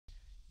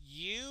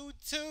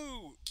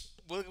YouTube?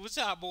 What's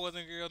up, boys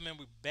and girls, man?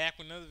 We back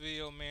with another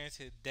video, man.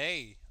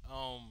 Today,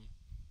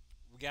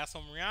 we got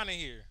some Rihanna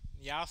here.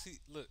 Y'all see,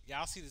 look,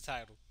 y'all see the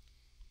title.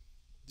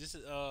 This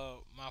is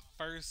my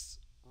first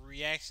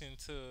reaction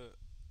to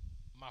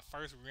my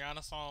first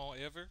Rihanna song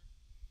ever,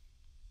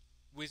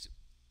 which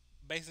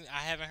basically I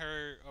haven't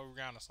heard a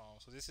Rihanna song,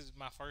 so this is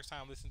my first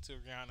time listening to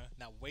Rihanna.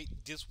 Now wait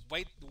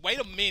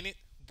a minute,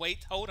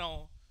 wait, hold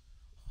on,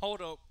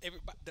 hold up,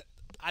 everybody.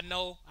 I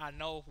know.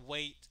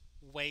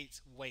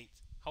 Wait,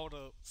 hold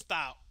up,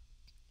 stop.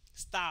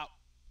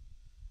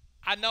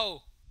 I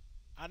know,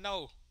 I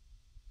know.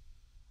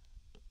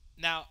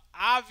 Now,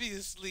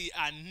 obviously,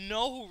 I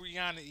know who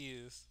Rihanna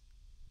is.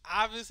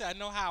 Obviously, I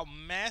know how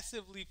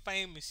massively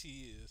famous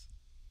she is,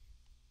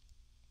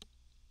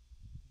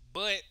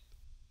 but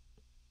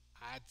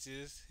I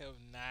just have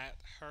not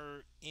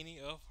heard any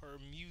of her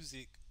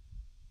music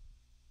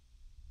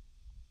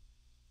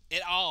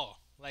at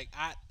all.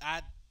 I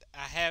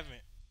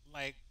haven't.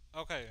 Like,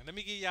 okay, let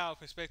me give y'all a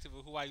perspective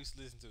of who I used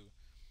to listen to.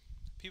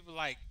 People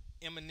like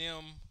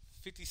Eminem,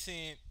 50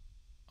 Cent,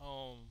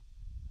 um,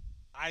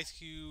 Ice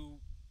Cube,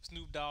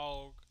 Snoop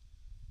Dogg,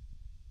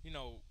 you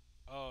know,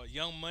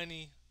 Young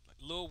Money, like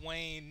Lil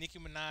Wayne, Nicki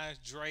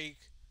Minaj, Drake,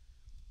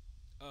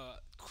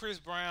 Chris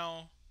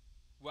Brown,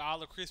 with all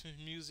the Christmas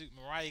music,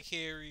 Mariah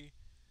Carey,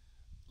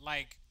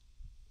 like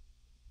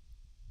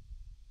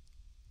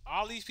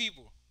all these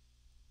people,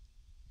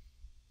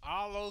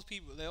 all those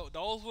people,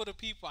 those were the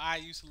people I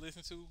used to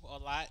listen to a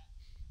lot.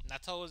 And I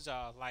told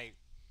y'all, like,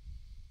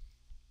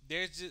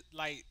 there's just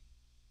like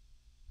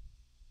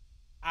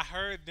I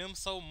heard them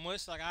so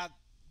much, like I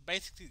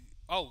basically,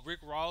 oh, Rick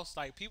Ross,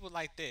 like people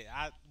like that.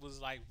 I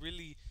was like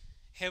really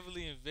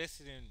heavily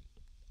invested in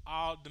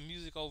all the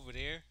music over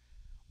there,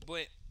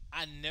 but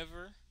I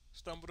never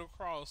stumbled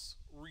across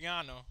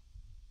Rihanna's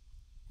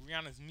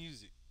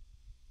music.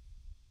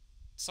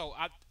 So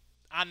I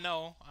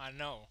know,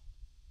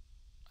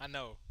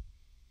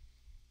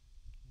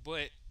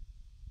 but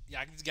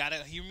y'all just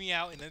gotta hear me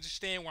out and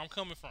understand where I'm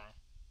coming from.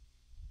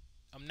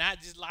 I'm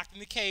not just locked in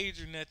the cage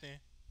or nothing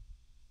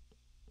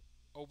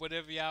or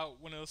whatever y'all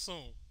want to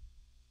assume.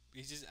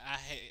 It's just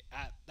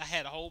I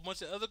had a whole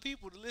bunch of other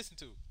people to listen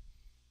to,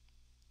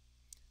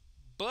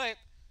 but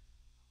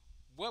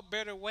what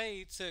better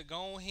way to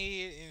go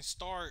ahead and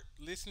start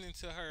listening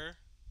to her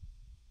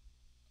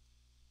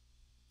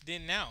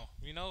than now?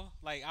 You know,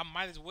 like I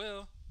might as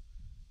well.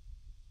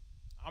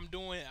 I'm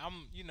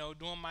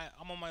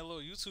on my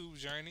little YouTube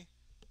journey.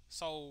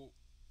 So,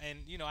 and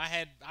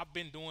I've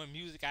been doing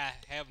music I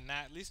have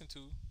not listened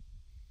to.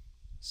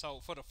 So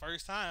for the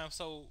first time,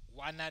 so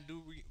why not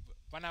bring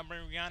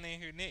Rihanna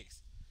in here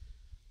next?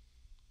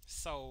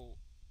 So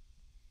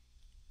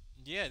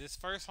yeah, this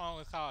first song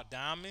is called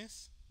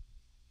Diamonds,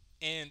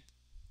 and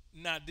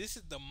now this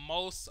is the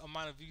most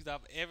amount of views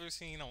I've ever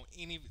seen on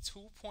any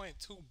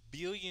 2.2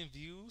 billion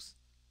views.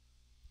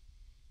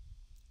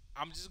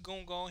 I'm just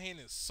gonna go ahead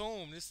and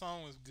assume this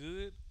song is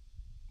good,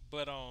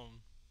 but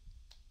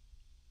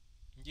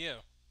yeah.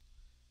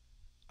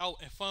 Oh,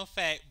 and fun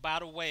fact, by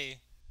the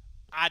way,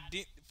 I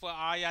did for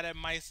all y'all that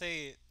might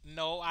say it.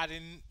 No, I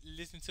didn't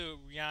listen to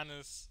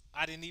Rihanna's.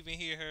 I didn't even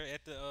hear her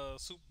at the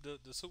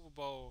Super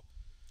Bowl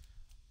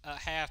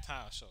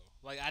halftime show.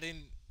 Like I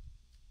didn't,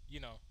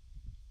 you know,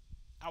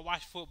 I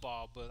watch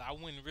football, but I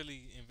wouldn't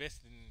really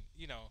invest in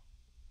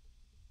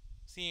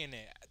seeing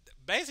that.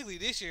 Basically,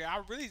 this year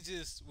I really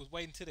just was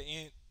waiting to the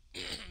end,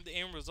 the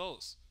end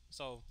results.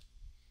 So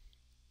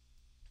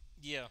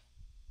yeah.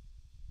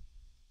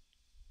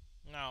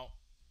 Now,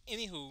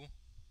 anywho,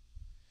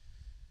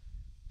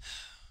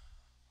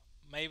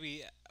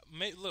 maybe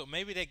look,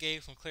 maybe that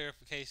gave some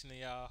clarification to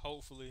y'all.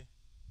 Hopefully,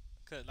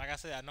 cause like I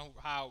said, I know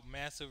how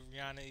massive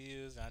Rihanna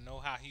is. I know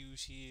how huge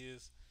she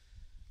is.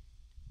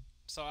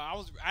 So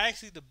I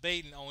actually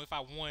debating on if I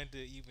wanted to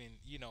even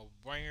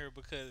bring her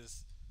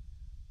because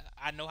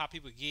I know how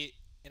people get,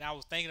 and I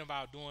was thinking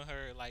about doing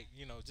her like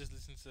just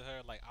listening to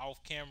her like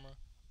off camera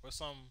or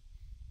something.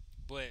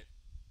 But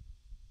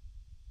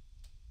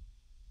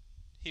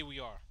here we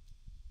are.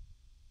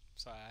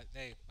 So I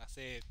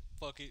said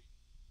fuck it.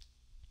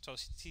 So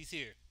she's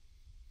here.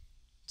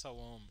 So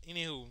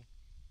anywho,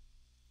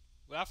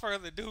 without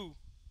further ado,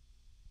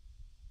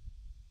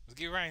 let's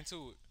get right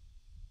into it.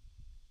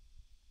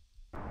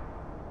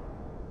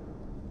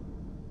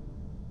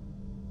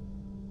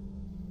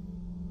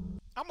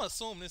 I'm gonna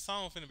assume this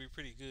song finna be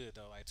pretty good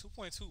though. Like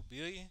 2.2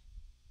 billion.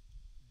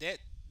 That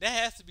that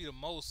has to be the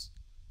most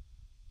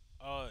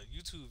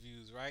YouTube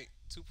views, right?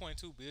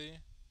 2.2 billion.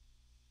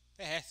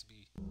 That has to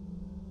be.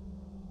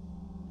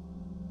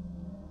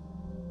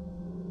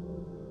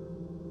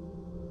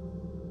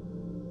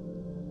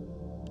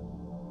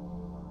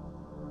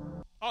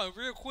 Oh, and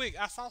real quick,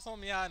 I saw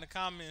some of y'all in the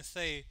comments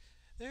say,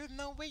 "There's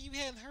no way you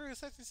hadn't heard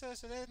such and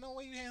such, or there's no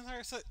way you hadn't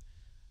heard such."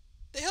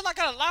 The hell I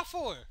got a lot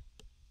for?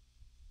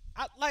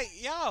 I like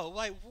y'all.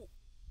 Like,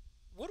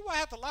 what do I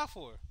have to lie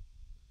for?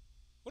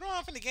 What am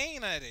I finna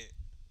gain out of it?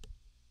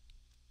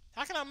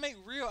 How can I make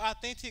real,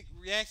 authentic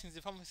reactions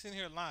if I'm sitting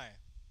here lying?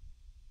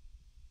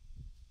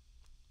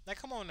 Like,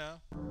 come on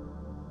now.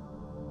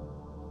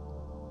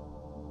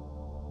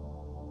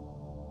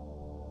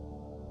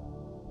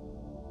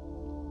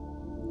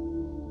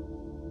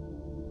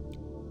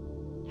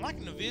 I'm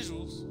liking the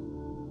visuals.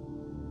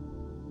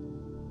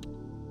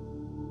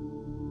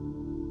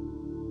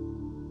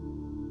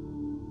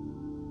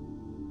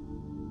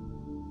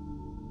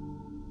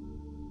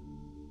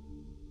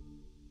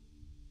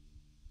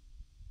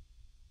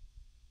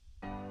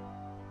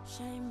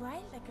 Shine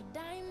bright like a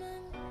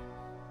diamond.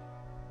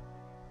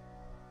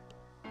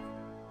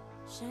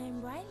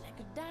 Shine bright like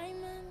a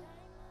diamond.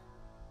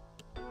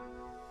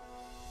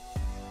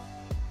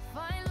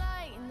 Fine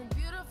light in the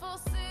beautiful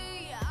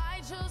sea.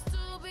 I chose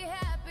to be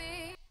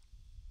happy.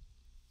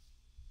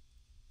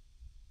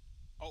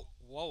 Oh,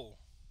 whoa,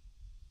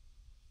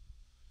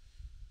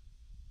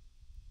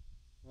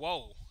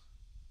 whoa.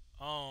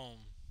 Um.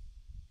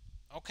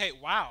 Okay.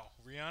 Wow,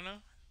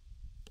 Rihanna.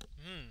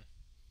 Hmm.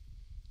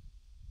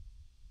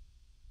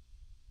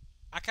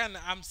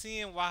 I'm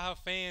seeing why her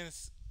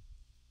fans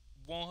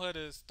want her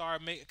to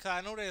start making. Cause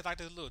I know there's like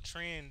this little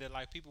trend that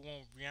like people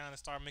want Rihanna to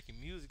start making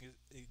music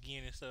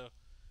again and stuff.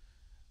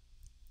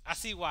 I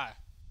see why.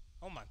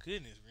 Oh my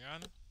goodness,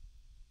 Rihanna.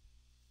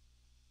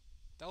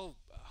 Though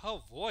her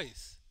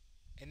voice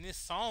and this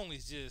song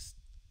is just.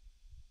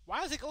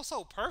 Why does it go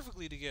so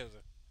perfectly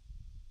together?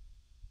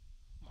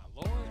 My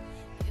lord.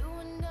 You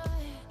and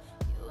I,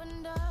 you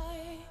and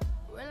I,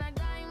 we're like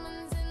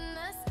diamonds in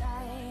the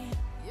sky.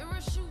 You're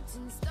a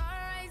shooting star,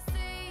 I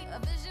see, a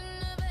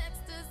vision of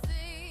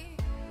ecstasy.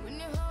 When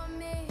you hold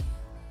me,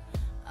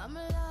 I'm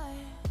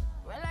alive.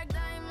 We're like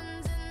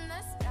diamonds in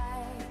the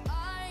sky.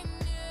 I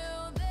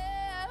knew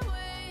that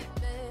we'd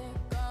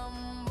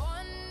become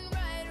one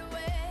right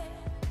away.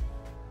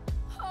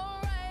 Oh,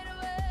 right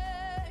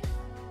away.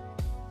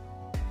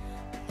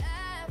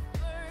 At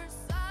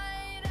first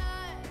sight,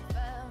 I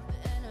felt the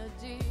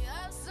energy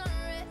of sun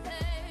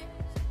rays.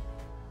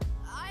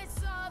 I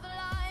saw the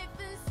life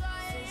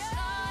inside. So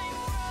shine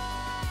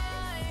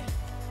bright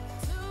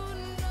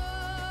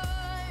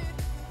tonight,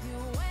 you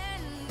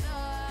and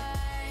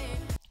I.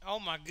 Oh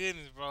my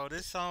goodness, bro.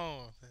 This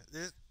song.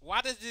 This.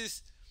 Why does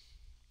this?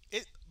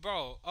 It,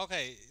 bro.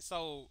 Okay,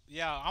 so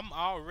yeah, I'm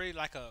already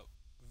like a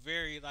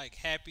very like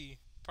happy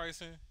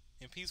person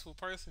and peaceful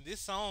person.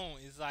 This song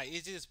is like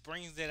it just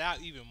brings that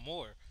out even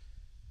more.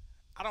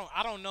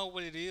 I don't know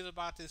what it is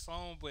about this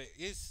song, but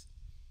it's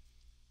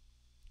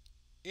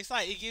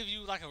like it gives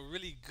you like a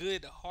really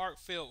good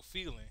heartfelt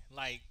feeling.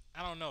 Like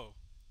I don't know,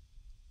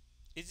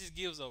 it just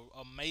gives a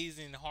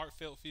amazing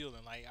heartfelt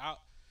feeling. Like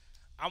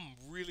I'm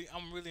really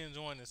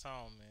enjoying this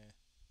song, man.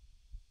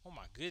 Oh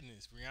my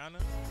goodness,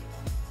 Rihanna.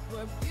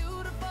 We're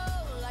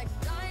beautiful like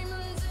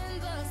diamonds in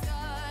the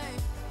sky.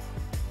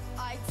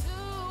 I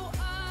too,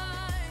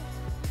 I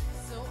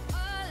so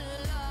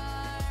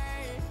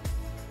alive.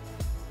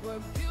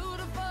 We're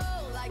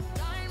beautiful like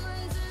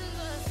diamonds in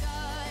the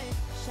sky.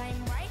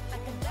 Shine bright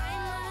like a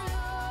diamond.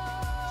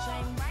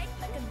 Shine bright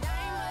like a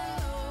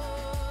diamond.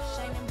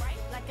 Shining bright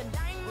like a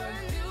diamond.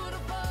 We're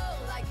beautiful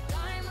like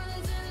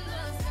diamonds in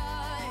the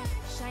sky.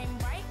 Shine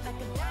bright like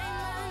a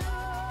diamond.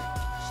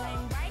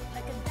 Shine bright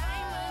like a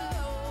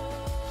diamond.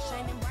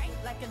 Shining bright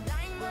like a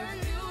diamond. We're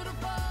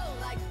beautiful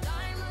like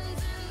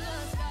diamonds in the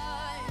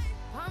sky.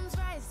 Palms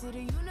rise to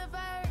the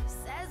universe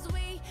as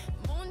we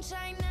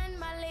moonshine and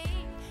Mali.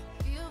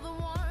 Feel the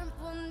warmth,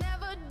 we'll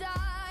never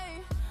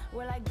die.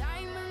 We're like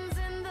diamonds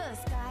in the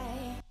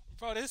sky.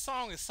 Bro, this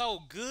song is so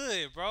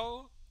good,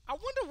 bro. I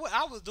wonder what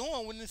I was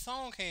doing when this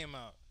song came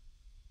out.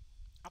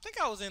 I think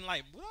I was in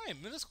like was I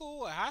in middle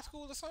school or high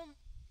school or something.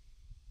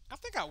 I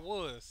think I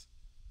was.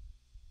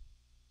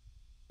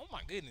 Oh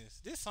my goodness,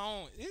 this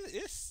song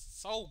it's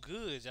so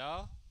good,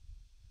 y'all.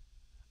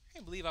 I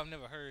can't believe I've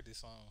never heard this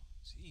song.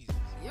 Jesus.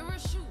 You're a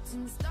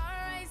shooting star,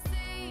 I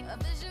see, a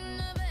vision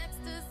of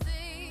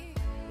ecstasy.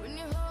 When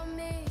you hold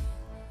me,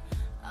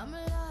 I'm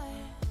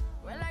alive.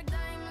 We're like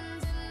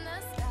diamonds in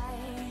the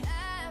sky.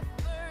 At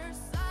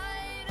first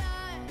sight,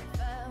 I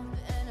felt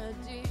the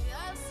energy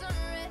of sun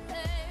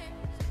rays.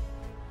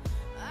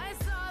 I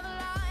saw the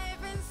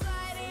life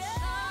inside you.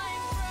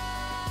 Shine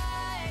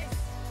bright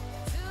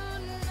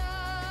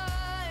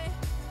tonight,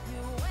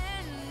 you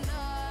and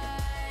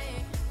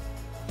I.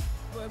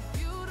 We're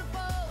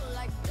beautiful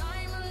like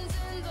diamonds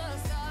in the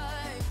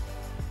sky.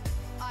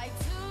 I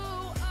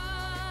too,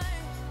 I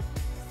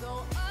so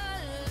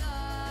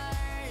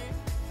alive.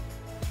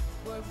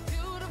 We're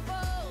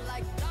beautiful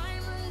like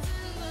diamonds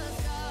in the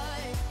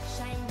sky.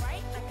 Shine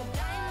bright like a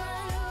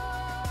diamond.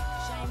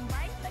 Shine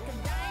bright like a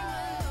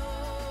diamond.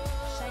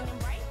 Shining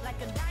bright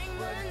like a diamond.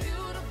 We're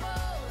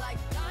beautiful like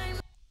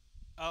diamonds.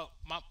 Oh,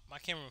 my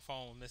camera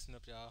phone was messing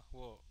up, y'all.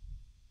 Well,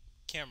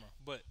 camera,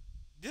 but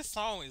this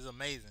song is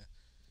amazing.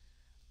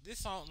 This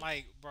song,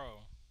 like,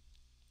 bro,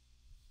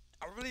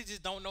 I really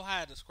just don't know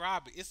how to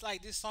describe it. It's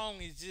like this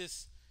song is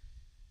just.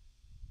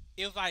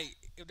 It's like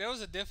if there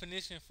was a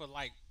definition for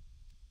like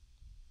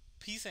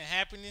peace and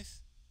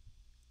happiness,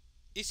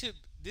 it should.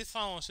 This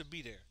song should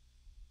be there.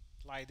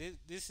 Like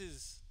this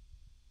is.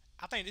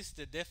 I think this is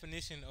the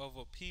definition of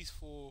a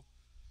peaceful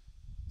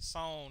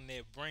song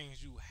that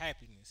brings you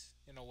happiness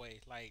in a way.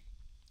 Like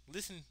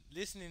listening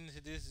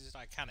to this is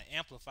like kind of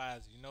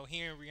amplifies, you know,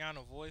 hearing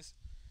Rihanna's voice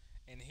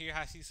and hear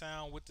how she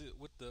sound with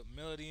the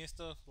melody and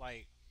stuff.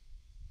 Like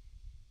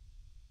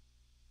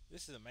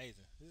this is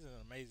amazing. This is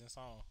an amazing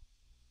song.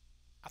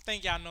 I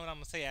think y'all know what I'm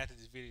gonna say after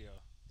this video.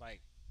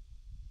 Like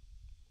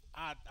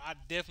I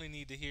definitely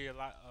need to hear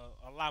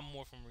a lot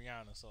more from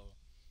Rihanna. So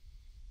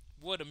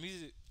what the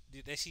music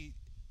that she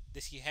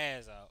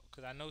has out,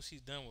 because I know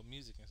she's done with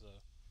music and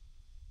stuff.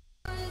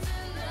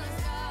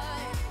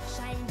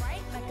 Shine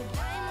bright like a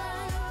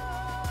diamond.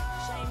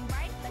 Shine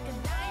bright like a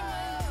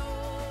diamond.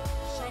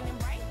 Shining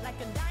bright like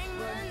a diamond.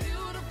 We're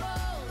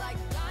beautiful like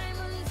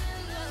diamonds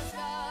in the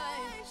sky.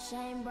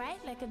 Shine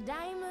bright like a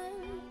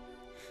diamond.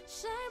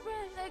 Shine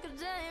bright like a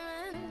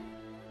diamond.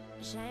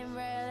 Shine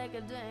bright like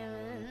a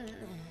diamond.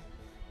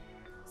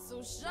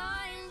 So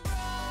shine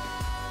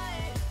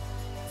bright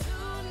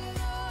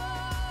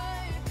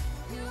tonight.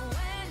 You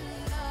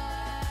and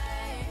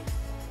I.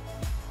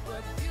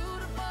 We're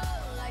beautiful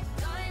like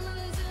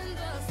diamonds in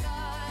the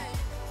sky.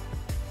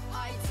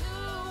 Eye to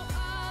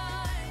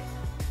eye,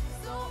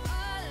 so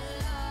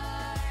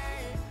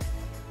alive.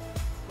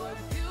 We're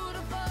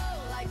beautiful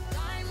like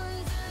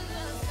diamonds in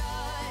the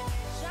sky.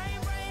 Shine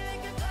bright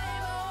like a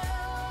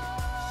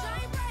diamond.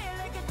 Shine bright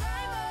like a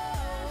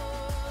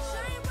diamond.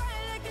 Shine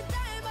bright like a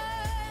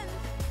diamond.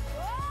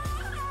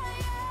 Oh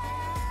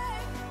yeah.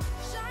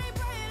 Shine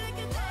bright like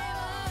a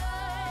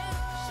diamond.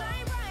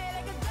 Shine bright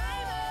like a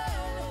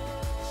diamond.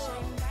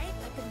 Shine bright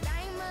like a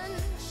diamond.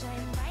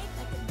 Shine bright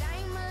like a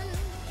diamond.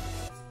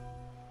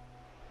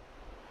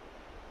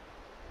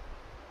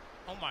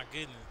 Oh my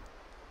goodness.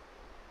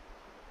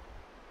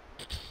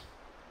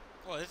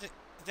 Oh, is it?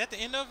 Is that the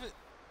end of it?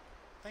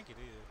 I think it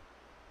is.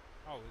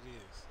 Oh, it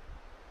is.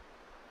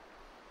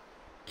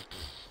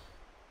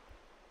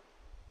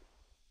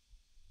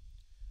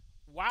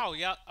 Wow,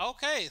 yeah.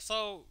 Okay,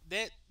 so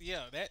that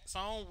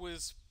song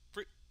was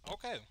pretty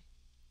okay.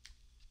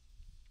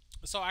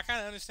 So I kind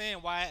of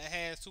understand why it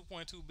has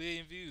 2.2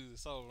 billion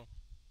views. So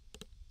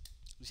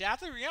shout out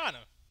to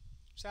Rihanna.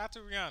 Shout out to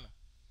Rihanna.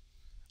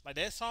 Like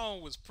that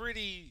song was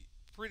pretty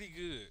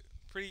good.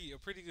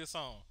 Pretty good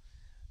song.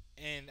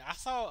 And I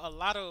saw a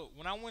lot of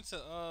when I went to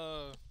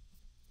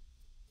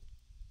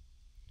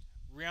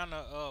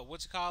Rihanna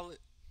what you call it?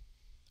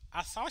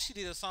 I saw she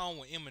did a song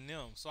with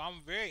Eminem. So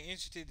I'm very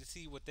interested to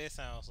see what that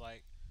sounds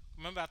like.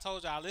 Remember I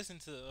told you I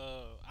listened to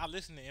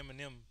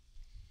Eminem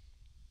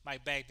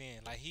like back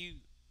then. Like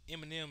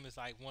Eminem is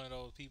like one of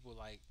those people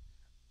like,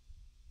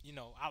 you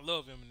know, I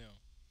love Eminem.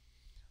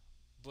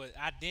 But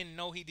I didn't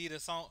know he did a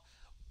song.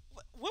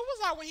 What was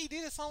I when he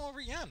did a song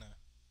with Rihanna?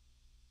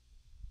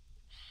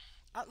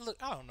 I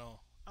don't know.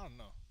 I don't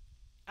know.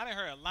 I didn't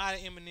heard a lot of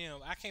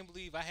Eminem. I can't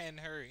believe I hadn't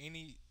heard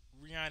any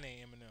Rihanna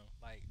and Eminem.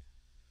 Like,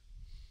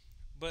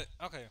 but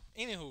okay.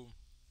 Anywho,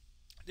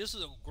 this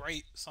was a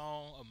great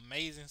song,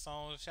 amazing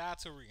song. Shout out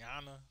to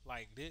Rihanna.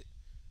 Like, this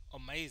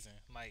amazing.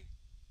 Like,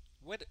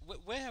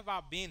 where have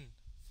I been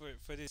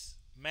for this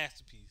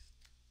masterpiece?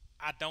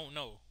 I don't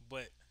know,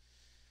 but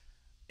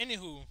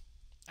anywho,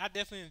 I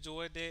definitely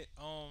enjoyed that.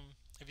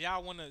 If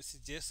y'all want to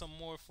suggest some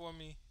more for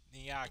me,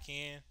 then y'all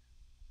can.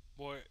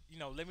 Or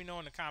let me know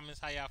in the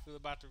comments how y'all feel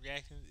about the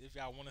reactions. If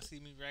y'all want to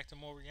see me react to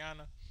more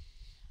Rihanna,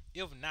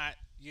 if not,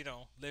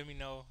 let me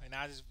know, and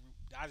I just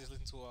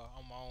listen to her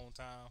on my own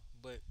time.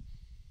 But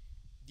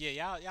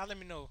yeah, y'all let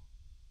me know.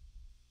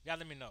 Y'all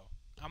let me know.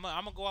 I'm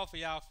gonna go off of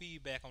y'all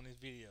feedback on this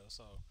video.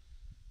 So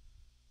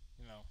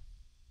you know,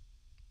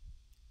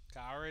 'cause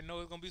I already know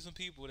there's gonna be some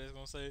people that's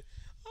gonna say,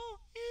 "Oh,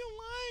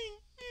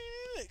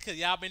 you lying," because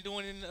y'all been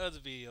doing it in the other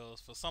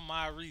videos for some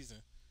odd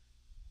reason.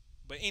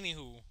 But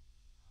anywho,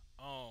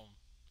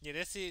 yeah,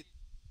 that's it.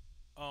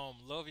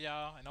 Love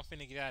y'all, and I'm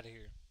finna get out of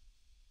here.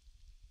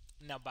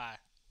 Now, bye.